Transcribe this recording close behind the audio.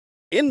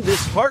In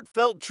this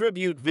heartfelt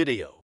tribute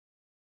video,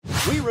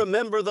 we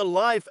remember the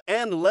life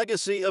and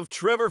legacy of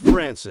Trevor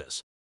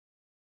Francis,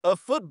 a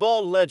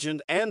football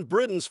legend and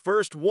Britain's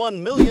first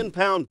 £1 million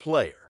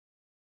player.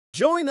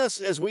 Join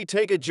us as we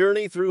take a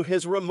journey through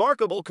his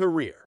remarkable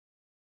career,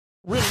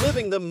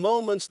 reliving the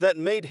moments that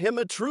made him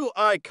a true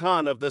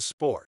icon of the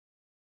sport.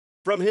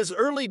 From his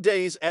early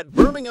days at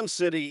Birmingham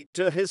City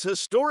to his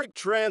historic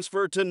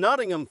transfer to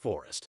Nottingham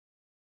Forest,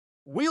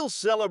 we'll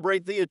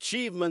celebrate the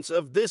achievements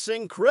of this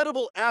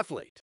incredible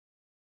athlete.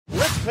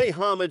 Let's pay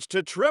homage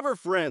to Trevor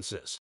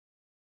Francis,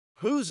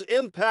 whose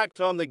impact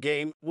on the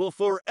game will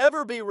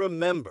forever be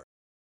remembered.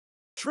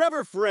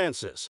 Trevor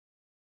Francis,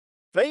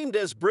 famed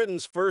as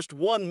Britain's first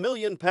 £1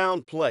 million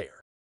player,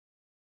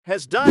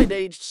 has died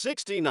aged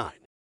 69.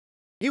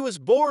 He was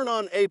born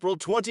on April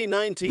 19,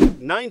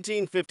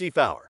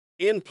 1954,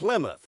 in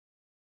Plymouth,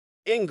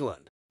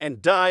 England,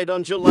 and died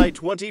on July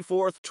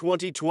 24,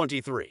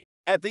 2023.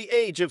 At the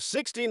age of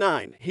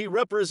 69, he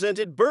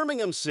represented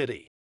Birmingham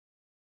City,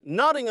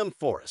 Nottingham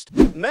Forest,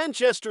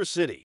 Manchester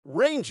City,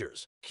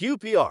 Rangers,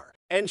 QPR,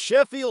 and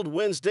Sheffield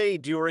Wednesday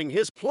during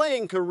his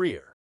playing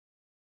career.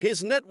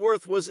 His net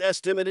worth was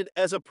estimated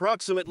as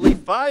approximately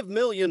 $5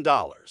 million.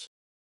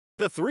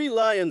 The Three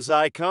Lions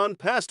icon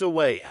passed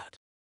away at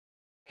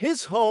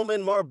his home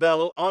in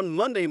Marbella on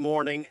Monday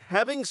morning,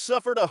 having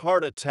suffered a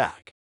heart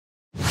attack.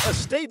 A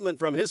statement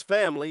from his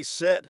family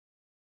said,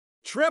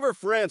 "Trevor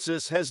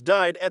Francis has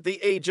died at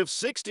the age of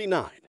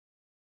 69.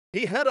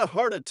 He had a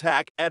heart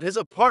attack at his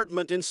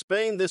apartment in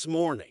Spain this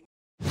morning.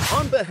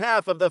 On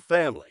behalf of the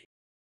family,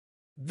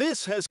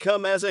 this has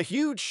come as a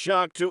huge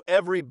shock to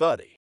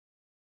everybody.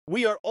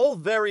 We are all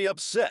very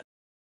upset.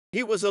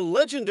 He was a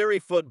legendary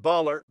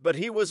footballer, but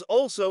he was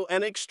also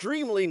an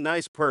extremely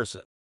nice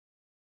person."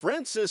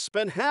 Francis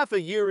spent half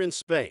a year in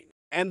Spain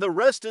and the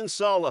rest in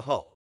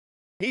Solihull.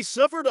 He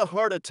suffered a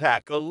heart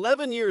attack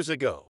 11 years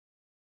ago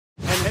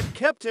and had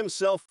kept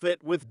himself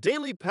fit with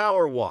daily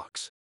power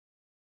walks.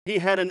 He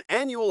had an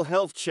annual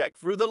health check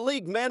through the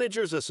League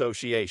Managers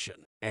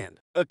Association and,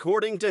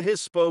 according to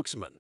his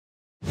spokesman,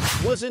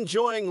 was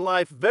enjoying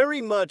life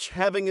very much,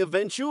 having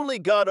eventually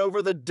got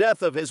over the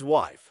death of his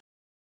wife.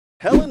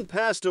 Helen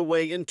passed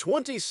away in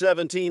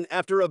 2017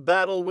 after a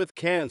battle with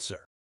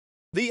cancer.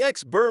 The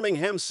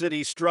ex-Birmingham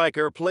City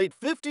striker played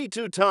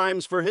 52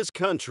 times for his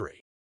country.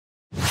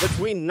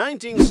 Between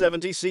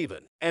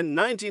 1977 and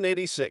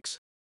 1986,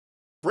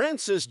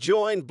 Francis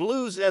joined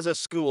Blues as a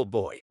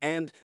schoolboy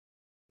and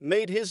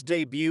made his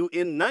debut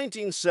in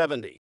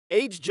 1970,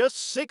 aged just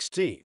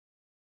 16.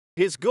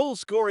 His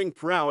goal-scoring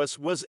prowess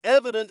was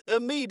evident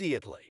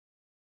immediately,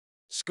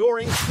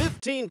 scoring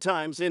 15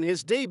 times in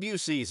his debut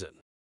season.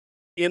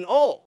 In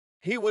all,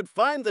 he would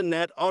find the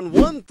net on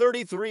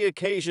 133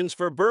 occasions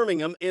for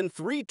Birmingham in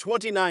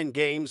 329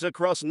 games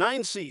across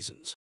 9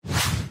 seasons.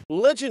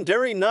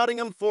 Legendary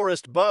Nottingham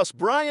Forest boss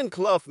Brian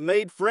Clough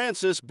made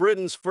Francis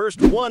Britain's first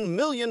 £1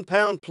 million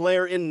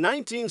player in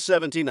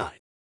 1979.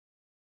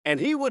 And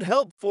he would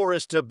help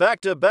Forest to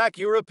back-to-back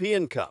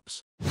European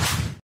Cups,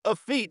 a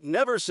feat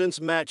never since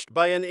matched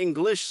by an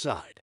English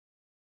side,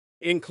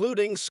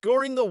 including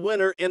scoring the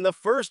winner in the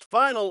first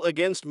final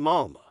against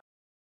Malmö.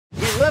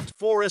 He left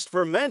Forest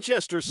for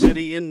Manchester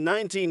City in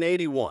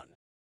 1981,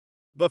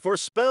 before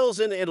spells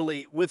in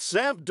Italy with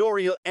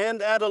Sampdoria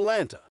and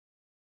Atalanta.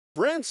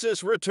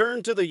 Francis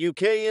returned to the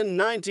UK in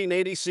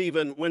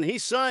 1987 when he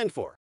signed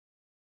for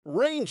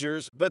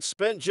Rangers, but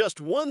spent just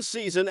one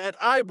season at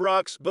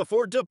Ibrox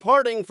before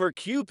departing for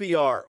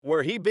QPR,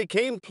 where he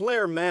became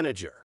player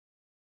manager.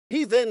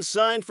 He then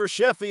signed for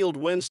Sheffield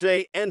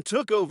Wednesday and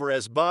took over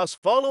as boss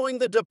following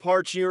the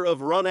departure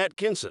of Ron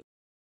Atkinson,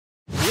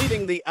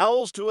 leading the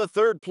Owls to a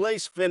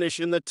third-place finish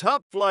in the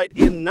top flight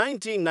in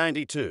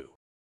 1992.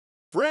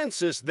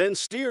 Francis then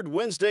steered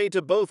Wednesday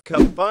to both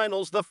cup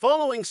finals the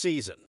following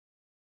season,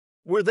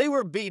 where they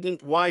were beaten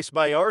twice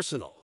by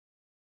Arsenal.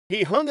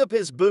 He hung up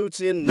his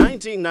boots in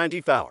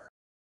 1994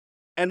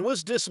 and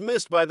was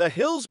dismissed by the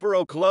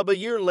Hillsborough club a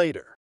year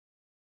later.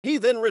 He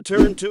then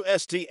returned to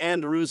St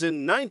Andrews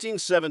in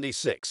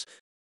 1976,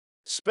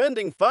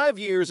 spending 5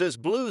 years as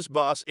Blues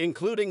boss,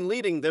 including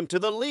leading them to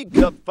the League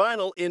Cup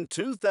final in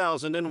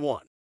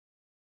 2001.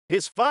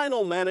 His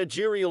final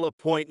managerial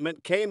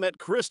appointment came at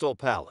Crystal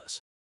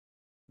Palace,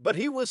 but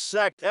he was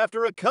sacked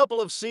after a couple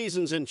of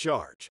seasons in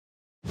charge.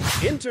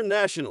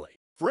 Internationally,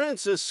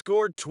 Francis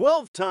scored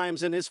 12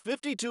 times in his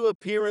 52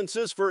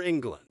 appearances for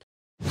England,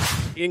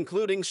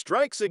 including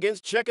strikes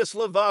against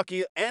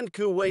Czechoslovakia and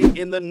Kuwait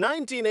in the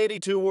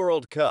 1982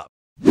 World Cup.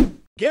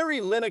 Gary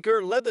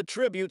Lineker led the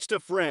tributes to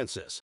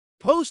Francis,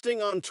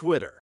 posting on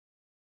Twitter,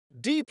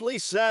 "Deeply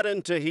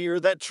saddened to hear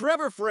that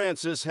Trevor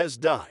Francis has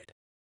died.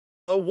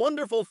 A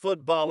wonderful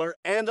footballer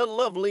and a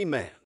lovely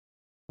man.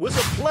 Was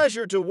a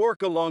pleasure to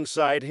work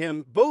alongside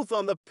him both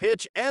on the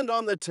pitch and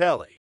on the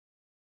telly.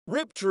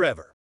 Rip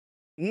Trevor."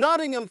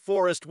 Nottingham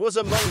Forest was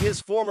among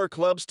his former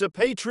clubs to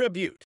pay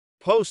tribute,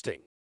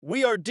 posting,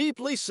 "We are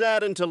deeply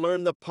saddened to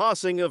learn the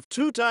passing of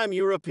two-time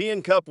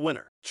European Cup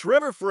winner,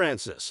 Trevor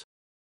Francis,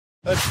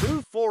 a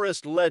true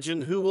Forest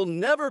legend who will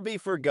never be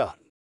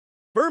forgotten."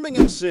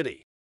 Birmingham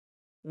City,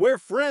 where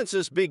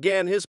Francis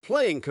began his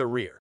playing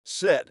career,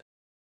 said,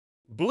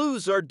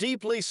 "Blues are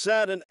deeply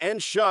saddened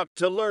and shocked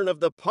to learn of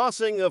the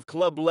passing of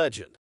club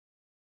legend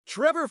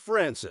Trevor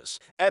Francis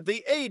at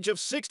the age of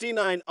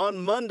 69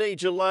 on Monday,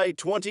 July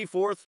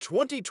 24,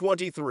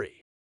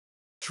 2023.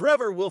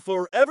 Trevor will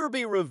forever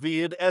be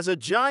revered as a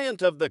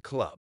giant of the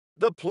club,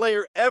 the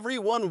player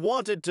everyone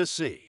wanted to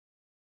see.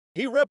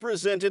 He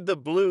represented the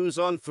Blues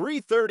on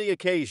 330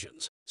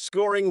 occasions,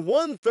 scoring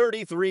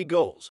 133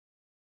 goals.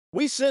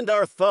 We send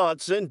our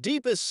thoughts and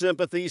deepest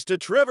sympathies to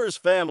Trevor's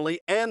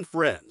family and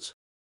friends."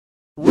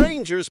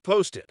 Rangers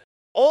posted,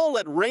 "All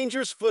at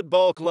Rangers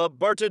Football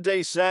Club are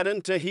today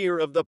saddened to hear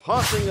of the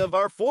passing of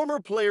our former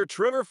player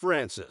Trevor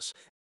Francis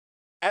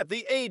at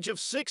the age of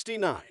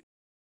 69.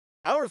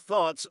 Our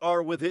thoughts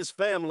are with his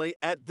family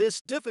at this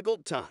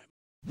difficult time."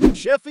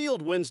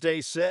 Sheffield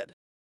Wednesday said,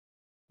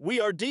 "We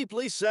are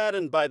deeply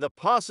saddened by the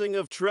passing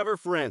of Trevor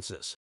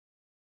Francis.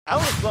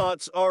 Our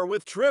thoughts are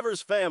with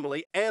Trevor's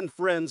family and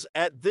friends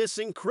at this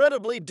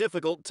incredibly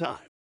difficult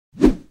time."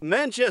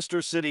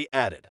 Manchester City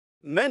added,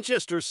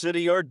 "Manchester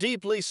City are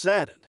deeply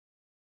saddened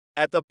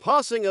at the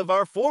passing of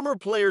our former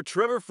player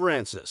Trevor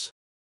Francis.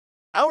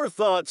 Our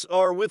thoughts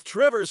are with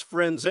Trevor's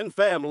friends and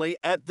family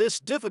at this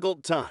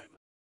difficult time."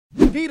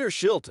 Peter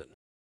Shilton,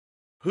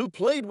 who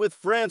played with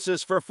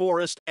Francis for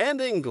Forest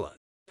and England,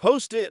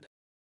 posted,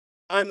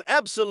 "I'm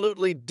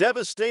absolutely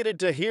devastated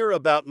to hear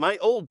about my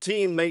old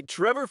teammate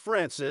Trevor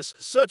Francis,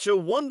 such a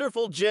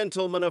wonderful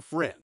gentleman, a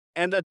friend,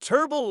 and a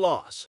terrible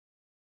loss."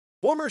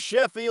 Former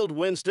Sheffield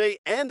Wednesday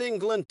and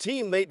England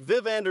teammate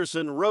Viv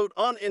Anderson wrote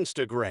on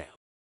Instagram,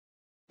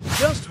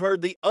 "Just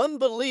heard the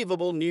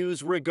unbelievable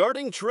news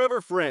regarding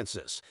Trevor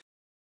Francis.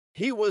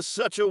 He was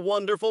such a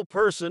wonderful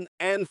person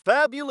and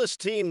fabulous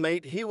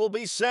teammate. He will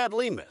be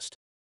sadly missed.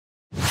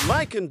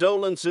 My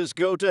condolences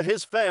go to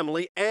his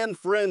family and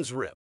friends."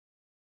 Rip.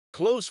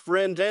 Close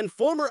friend and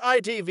former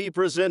ITV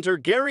presenter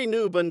Gary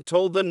Newman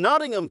told the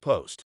Nottingham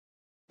Post,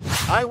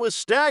 "I was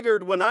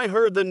staggered when I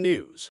heard the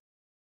news.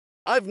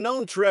 I've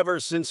known Trevor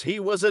since he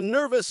was a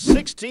nervous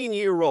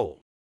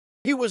 16-year-old.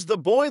 He was the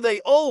boy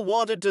they all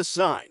wanted to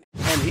sign,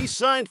 and he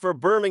signed for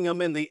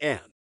Birmingham in the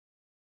end.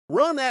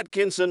 Ron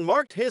Atkinson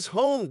marked his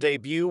home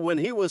debut when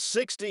he was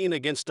 16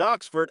 against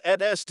Oxford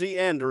at St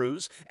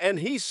Andrews, and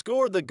he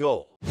scored the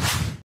goal.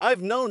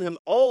 I've known him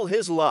all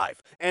his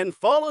life and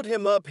followed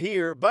him up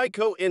here by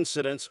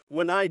coincidence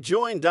when I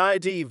joined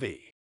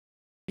ITV.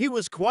 He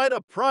was quite a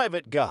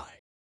private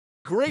guy.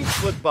 Great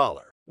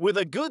footballer, with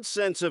a good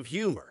sense of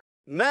humor,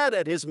 mad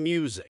at his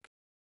music.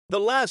 The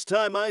last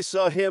time I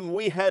saw him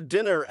we had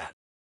dinner at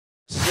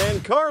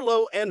San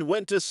Carlo and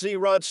went to see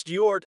Rod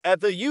Stewart at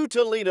the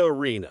Utilita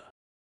Arena.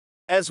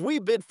 As we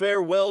bid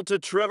farewell to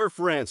Trevor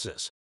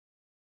Francis,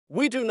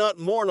 we do not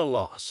mourn a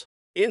loss.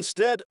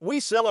 Instead, we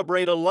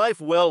celebrate a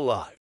life well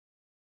lived.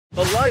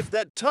 A life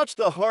that touched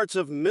the hearts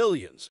of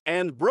millions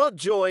and brought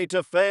joy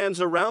to fans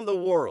around the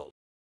world.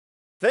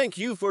 Thank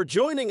you for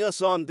joining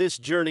us on this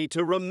journey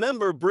to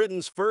remember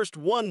Britain's first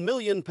 £1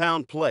 million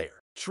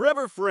player,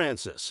 Trevor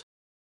Francis.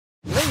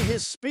 May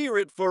his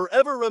spirit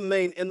forever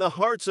remain in the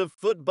hearts of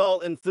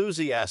football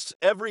enthusiasts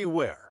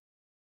everywhere."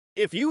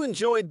 If you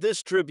enjoyed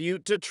this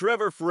tribute to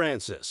Trevor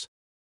Francis,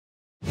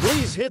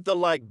 please hit the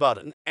like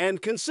button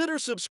and consider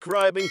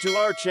subscribing to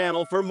our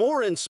channel for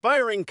more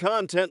inspiring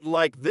content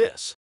like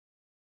this.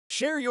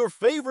 Share your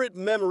favorite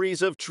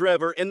memories of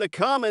Trevor in the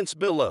comments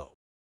below.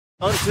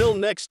 Until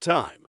next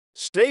time,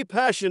 stay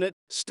passionate,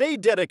 stay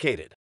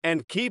dedicated,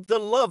 and keep the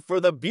love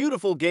for the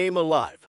beautiful game alive.